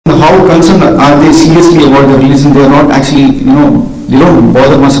how concerned are they seriously about their religion. They are not actually, they don't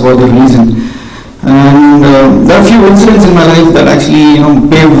bother much about their religion. And there are a few incidents in my life that actually,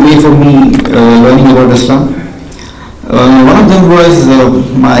 paved way for me learning about Islam. One of them was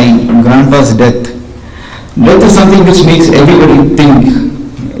my grandpa's death. Death is something which makes everybody think.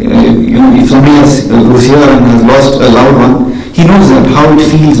 If somebody who's here and has lost a loved one, he knows that how it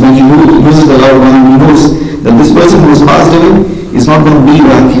feels when he loses a loved one, and he knows that this person who has passed away is not going to be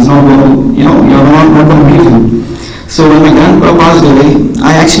back. He's not going to, you're not going to meet him. So when my grandpa passed away,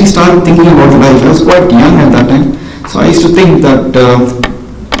 I actually started thinking about life. I was quite young at that time, so I used to think that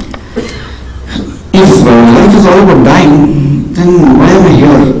if life is all about dying, then why am I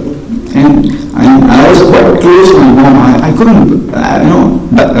here? And I was quite close to my mom. I couldn't,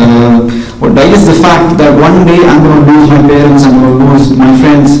 what dies is the fact that one day I'm going to lose my parents, I'm going to lose my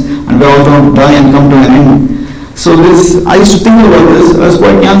friends, and we're all going to die and come to an end. So I used to think about this. I was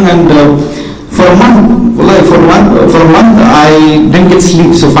quite young, and for a month I didn't get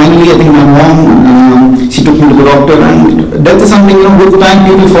sleep. So finally, I think my mom, she took me to the doctor, and death is something, with time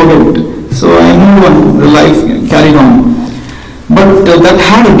people forget. So I moved on, the life carried on. But that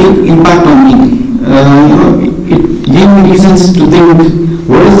had a deep impact on me. It gave me reasons to think,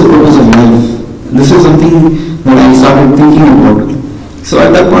 what is the purpose of life? This is something that I started thinking about. So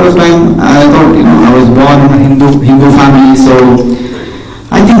at that point of time, I thought, I was born in a Hindu family, so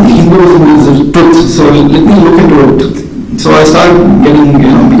I think Hinduism is the truth, so let me look into it. So I started becoming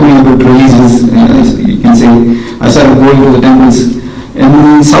a bit religious, you can say. I started going to the temples.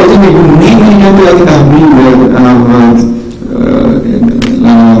 In South India, you name any temple, I think I have been there, and I've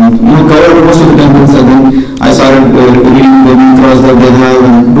covered most of the temples, and then I started reading the mantras that they have,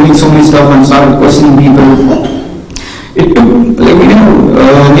 and doing so many stuff, and started questioning people. It took, maybe a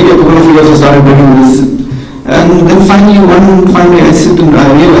couple of years I started doing this. And then finally, one fine day I sit and I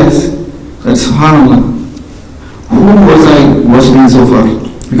realized that subhanAllah, whom was I worshipping so far?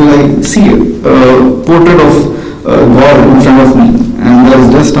 Because I see a portrait of God in front of me, and there is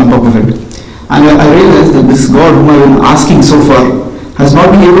dust on top of it. And I realized that this God whom I have been asking so far has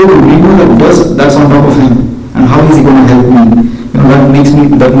not been able to remove the dust that's on top of him. And how is he going to help me?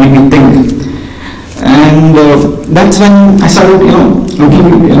 That made me think. And that's when I started,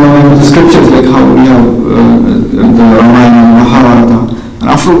 looking, into the scriptures, like how we have the Ramayana and Mahabharata. And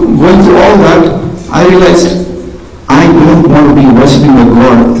after going through all that, I realized I don't want to be worshipping a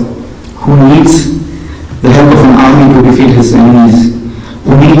God who needs the help of an army to defeat his enemies,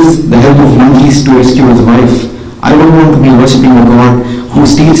 who needs the help of monkeys to rescue his wife. I don't want to be worshipping a God who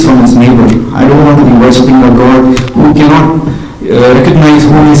steals from his neighbor. I don't want to be worshipping a God who cannot recognize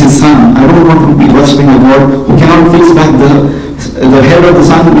who is his son. I don't want to be worshipping a God who cannot fix back the head of the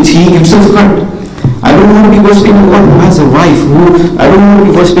son which he himself cut. I don't want to be worshipping a God who has a wife. I don't want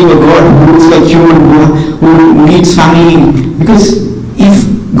to be worshipping a God who looks like you, who needs family. Because if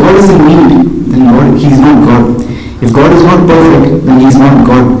God is in need, then he is not God. If God is not perfect, then he is not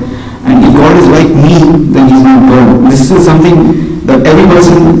God. And if God is like me, then he is not God. This is something that every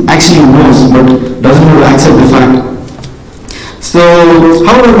person actually knows, but doesn't want to accept the fact. So,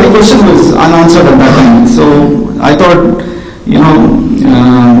 however, my question was unanswered at that time. So, I thought,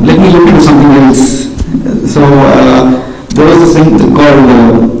 let me look into something else. So, there was this thing called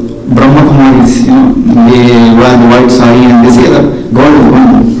Brahma Kumaris, they wear the white sari and they say that God is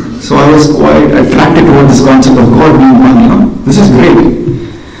one. So, I was quite attracted toward this concept of God being one, This is great.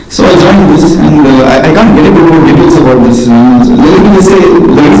 So, I joined this, and I can't get into more details about this. So let me just say,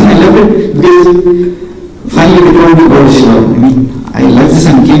 the reason I left it, because finally they told me God is Shiva. I left this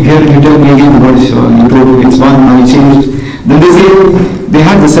and came here and he told me again God is Shiva. He told me it's one, now he changed. Then they say, they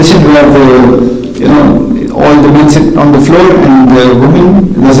had the session where all the men sit on the floor and the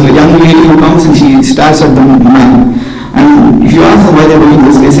woman, there's a young lady who comes and she stares at the man. And if you ask them why they're doing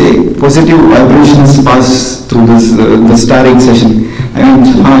this, they say positive vibrations pass through this the staring session.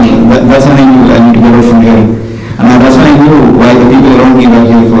 That's when I knew I need to get out from here. And that's when I knew why the people around me were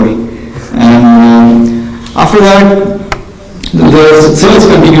here for. And after that, the search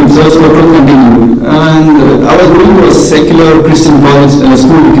for truth continued. And I was going to a secular Christian college,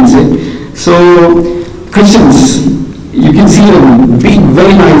 school you can say. So, Christians, you can see them being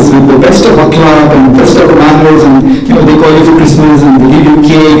very nice with the best of akhlaq and best of manners, and they call you for Christmas and they give you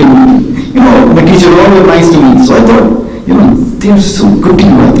cake, and my teacher all were nice to me. So I thought, they're so good to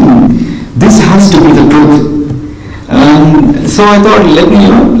you. I think this has to be the truth. And so I thought, let me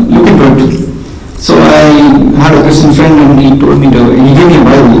look into it. So I had a Christian friend and he told me he gave me a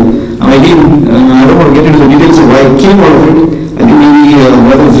Bible. I don't want to get into the details of why I came out of it. I think maybe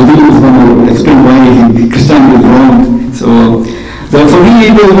Brother Zubir is going to explain why Christianity is wrong. So For me,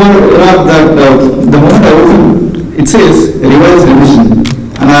 it was more that the moment I opened, it says revised edition,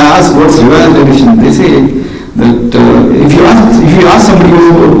 and I asked what's revised edition. They say that if you ask somebody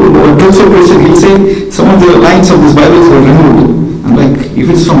who truth or question, he'll say some of the lines of this Bible were removed. I'm like,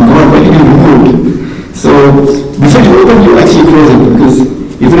 if it's from God, why did you remove it? So before you open, you actually close it, because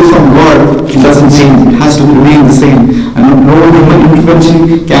if it is from God, it doesn't change. It has to remain the same, and no human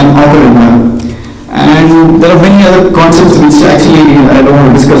intervention can alter it now. And there are many other concepts which actually I don't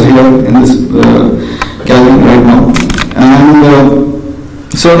want to discuss here in this gathering right now. And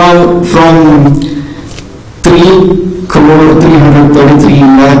so now from 3,333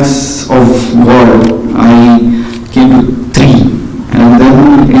 lakhs of God, I came to 3. And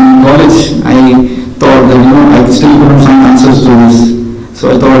then in college, I thought that I still couldn't find answers to this.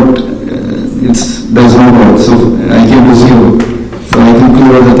 So I thought there's no God. So I came to 0. So I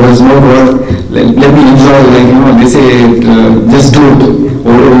concluded that there's no God. Let me enjoy, they say, just do it.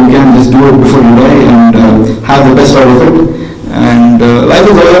 Whatever you can, just do it before you die, and have the best out of it. And life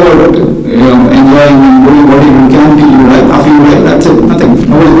is all about enjoying and doing whatever you can till you die. After you die, that's it. Nothing.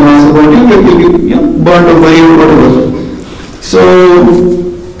 Nobody's going to ask about you. You'll be burnt or buried or whatever. So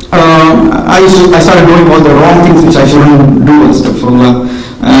I started doing all the wrong things which I shouldn't do and stuff.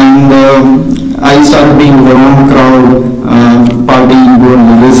 And I started being with the wrong crowd, partying, going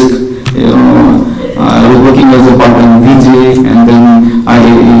to risk. I was working as a part-time VJ, and then I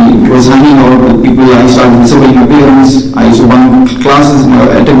was hanging out with people. I started disobeying my parents. I used to bunk classes. My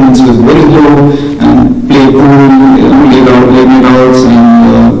attendance was very low, and play pool, late night outs,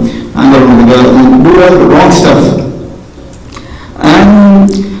 and hang out with the girls, and do all the wrong stuff. And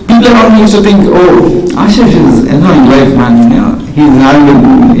people around me used to think, oh, Ashish is enjoying life, man. He's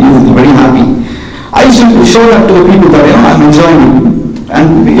very happy. I used to show that to the people that I'm enjoying it.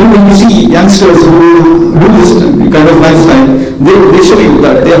 And when you see youngsters who do this kind of lifestyle, they show you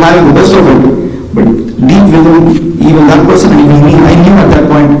that they're having the best of it. But deep within even that person and even me, I knew at that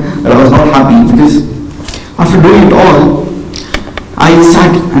point that I was not happy, because after doing it all, I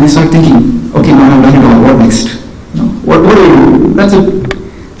sat and I started thinking, okay, now I've done it all, what next? What do I do? That's it.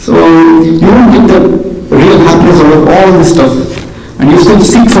 So you don't get the real happiness out of all this stuff, and you still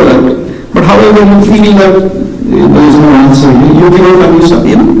seek for that. But however, you feel that there is no answer, you give up and you stop,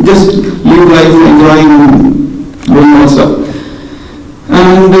 just live life, enjoying, doing all stuff.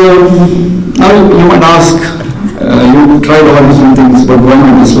 And now you might ask, you tried all different things, but why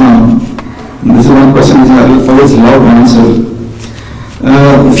not Islam? And this is one question which I always love to answer.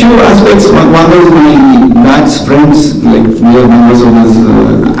 Few aspects. One is my batch friends, like we are members of this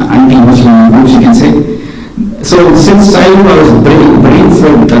anti-Muslim groups, you can say. So since childhood I was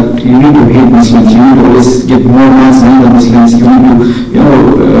brain-fed that you need to hate Muslims, you need to always get more marks than the Muslims, you need to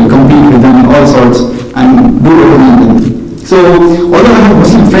compete with them in all sorts and do better than them. So although I had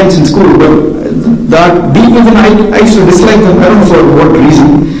Muslim friends in school, but that deep within I used to dislike them, I don't know for what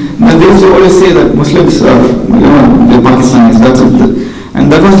reason. And they used to always say that Muslims are, they're Pakistanis, that's it. And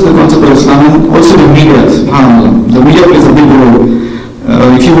that was the concept of Islam, and also the media, subhanAllah. The media plays a big role.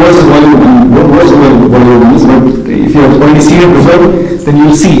 If you watch the Bollywood, and don't watch the Bollywood movies, but if you have already seen it before, then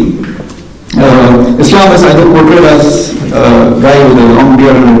you will see. Islam is either portrayed as a guy with a long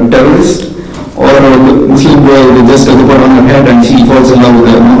beard and a terrorist, or a Muslim girl with just a dupatta on her head and she falls in love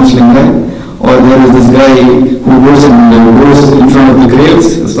with a non-Muslim guy, or there is this guy who goes in front of the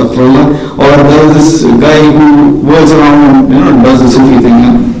graves, astaghfirullah, or there is this guy who whirls around and does the Sufi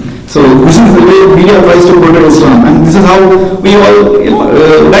thing. So this is the way media tries to portray Islam, and this is how we all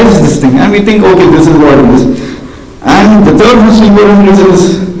realize this thing, and we think, okay, this is what it is. And the third most important reason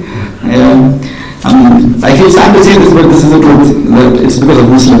is, I feel sad to say this, but this is the truth, that it's because of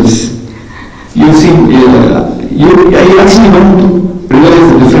Muslims. You see, you actually don't realize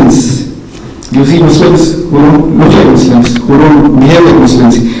the difference. You see Muslims who don't look like Muslims, who don't behave like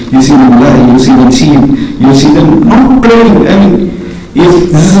Muslims. You see them lie, you see them cheat, you see them not praying.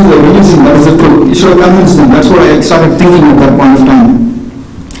 If this is the religion, that is the truth, it should have convinced them. That's what I started thinking at that point of time.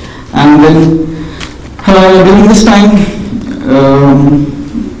 And then, during this time,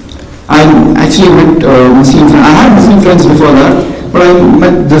 I actually met Muslim friends. I had Muslim friends before that, but I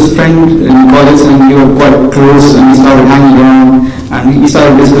met this friend in college, and we were quite close, and we started hanging around, and we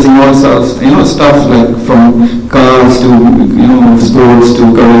started discussing all stuff, stuff like from cars to, sports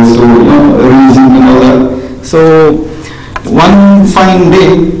to girls to, religion and all that. So, one fine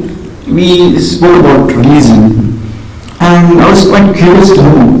day, we spoke about religion, and I was quite curious to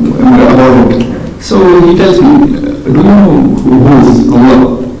know about it. So he tells me, do you know who is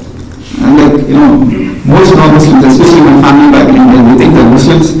Allah? And like, most non-Muslims, especially my family back in India, they think that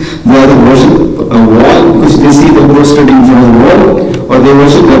Muslims, they either worship a wall because they see the prostrate in front of the wall, or they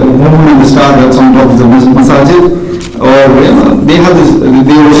worship the moon and the star that's on top of the masajid, or they have this,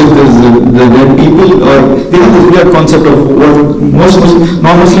 they worship the dead people, or they have this weird concept of what most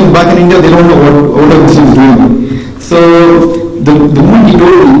non-Muslims back in India, they don't know what are Muslims doing. So the moment he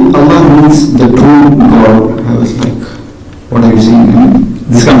told me Allah means the true God, I was like, what are you saying?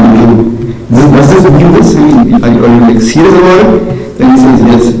 This can't be true. Does this mean this? Are you like serious about it? Then he says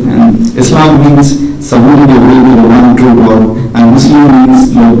yes. And Islam means submitting your will to the one true God, and Muslim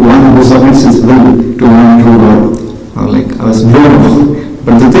means one who submits his will to one true God. I was blown off.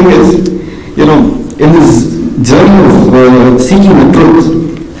 But the thing is, in this journey of seeking the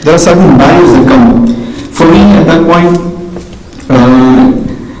truth, there are certain barriers that come. For me, at that point,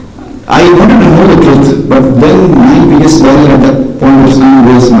 I wanted to know the truth, but then my biggest barrier at that point of time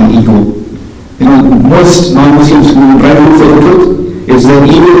was my ego. Most non-Muslims who try to look for the truth, it's their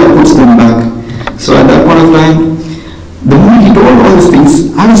ego that puts them back. So at that point of time, the moment he told all these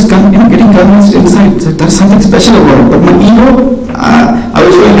things, I was getting convinced inside that there's something special about it. But my ego, I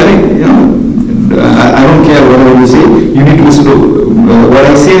was feeling I don't care whatever you say, you need to listen to what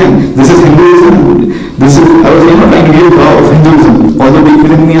I say, and this is Hinduism. I was trying to give the power of Hinduism. Although deep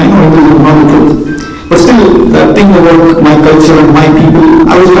within me, I know Hinduism is not the truth. But still, that thing about my culture and my people,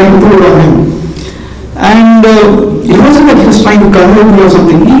 I was trying to prove it on him. And it wasn't that he was trying to convert me or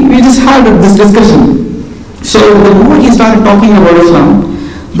something. We just had this discussion. So the more he started talking about Islam,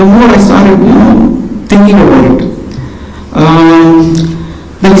 the more I started, thinking about it.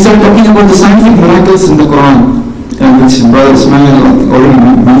 Then he started talking about the scientific miracles in the Quran, which Brother Ismail already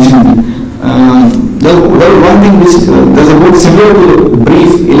mentioned. There was one thing which, there's a book similar to a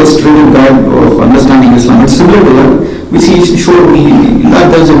brief illustrated guide of understanding Islam. It's similar to that, which he showed me. In that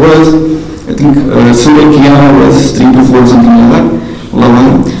there's a verse, I think Sulaiman verse 3 to 4, something like that.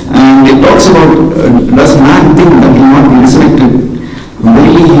 And it talks about, does man think that he will not be resurrected?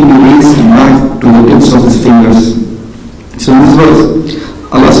 Verily he will be raised back to the tips of his fingers. So in this verse,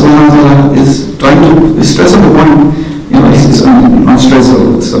 Allah subhanahu wa ta'ala is trying to stress on the point, he's not stress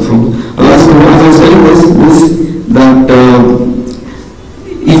or stuff from Allah subhanahu wa ta'ala is telling us this, that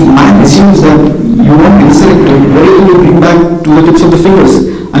if man assumes that you won't be resurrected, verily you will bring back to the tips of the fingers.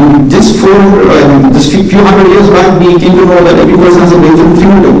 And just few hundred years back, we came to know that every person has a different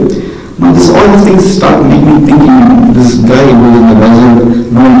fingertip. Now, all these things start making me thinking, this guy who is in the desert,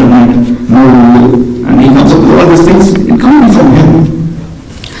 no internet, no Google, and he comes up with all these things, it can't be from him.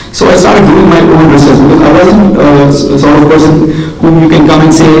 So I started doing my own research, because I wasn't a sort of person whom you can come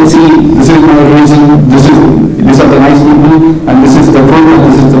and say, see, this is my religion, these are the nice people, and this is the book, and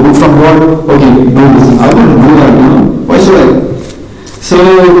this is the book from God. Okay, do this. I wouldn't do that, Why should I? So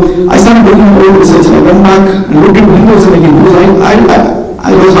I started doing my own research. I went back and looked at Hinduism again, because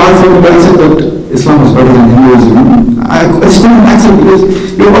I was hard for me to accept that Islam was better than Hinduism. I just couldn't accept, because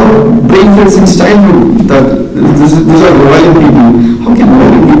you're all brain fed since childhood that these are the violent people. How can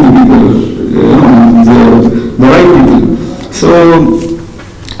violent people be the right people? So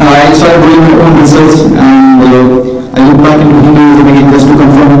I started doing my own research, and I looked back into Hinduism again just to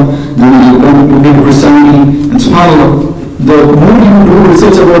confirm. Then I looked into Christianity, and subhanAllah, the more you do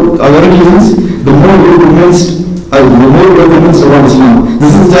research about other religions, the more you are convinced about Islam.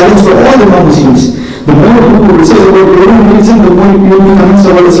 This is a challenge for all the non-Muslims. The more you do research about your own religion, the more you will be convinced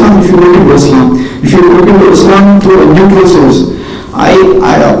about Islam if you look into Islam. If you look into Islam through a neutral source. I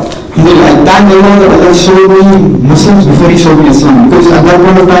thank Allah that Allah showed me Muslims before He showed me Islam. Because at that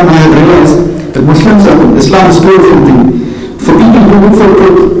point of time I had realized that Islam is two different things. For people who look for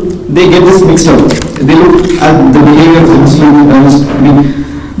truth, they get this mixed up. They look at the behavior of the Muslims.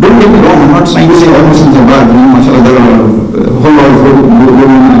 Don't get me wrong, I'm not trying to say all Muslims are bad. Mashallah, there are a whole lot of good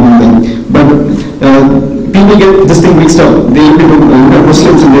among them. But people get this thing mixed up. They look at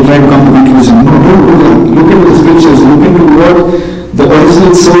Muslims and they try to come to conclusion. No, don't do that. Look into the scriptures. Look into what the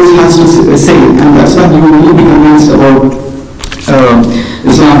original source has to say, and that's when you will be convinced about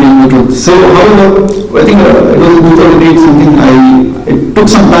Islam being the truth. So, however, I think it was a good date, something it took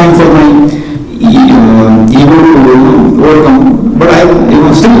some time for my ego to overcome, but I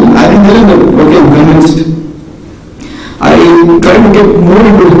didn't tell him that, okay, I'm convinced. I tried to get more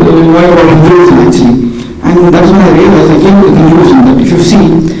into about Hinduism actually, and that's when I realized, I came to the conclusion that if you see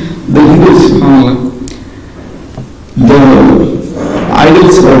the Hindus, the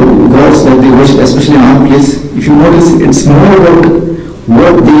idols or gods that they worship, especially in our place, if you notice, it's more about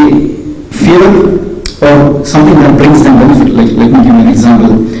what they fear or something that brings them benefit. Let me give you an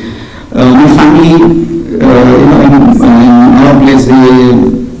example. My family, in our place,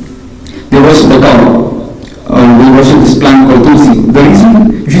 they worship the cow. They worship this plant called tulsi. The reason,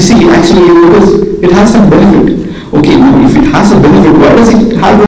 if you see, actually, it has some benefit. Okay, now if it has a benefit, why does it have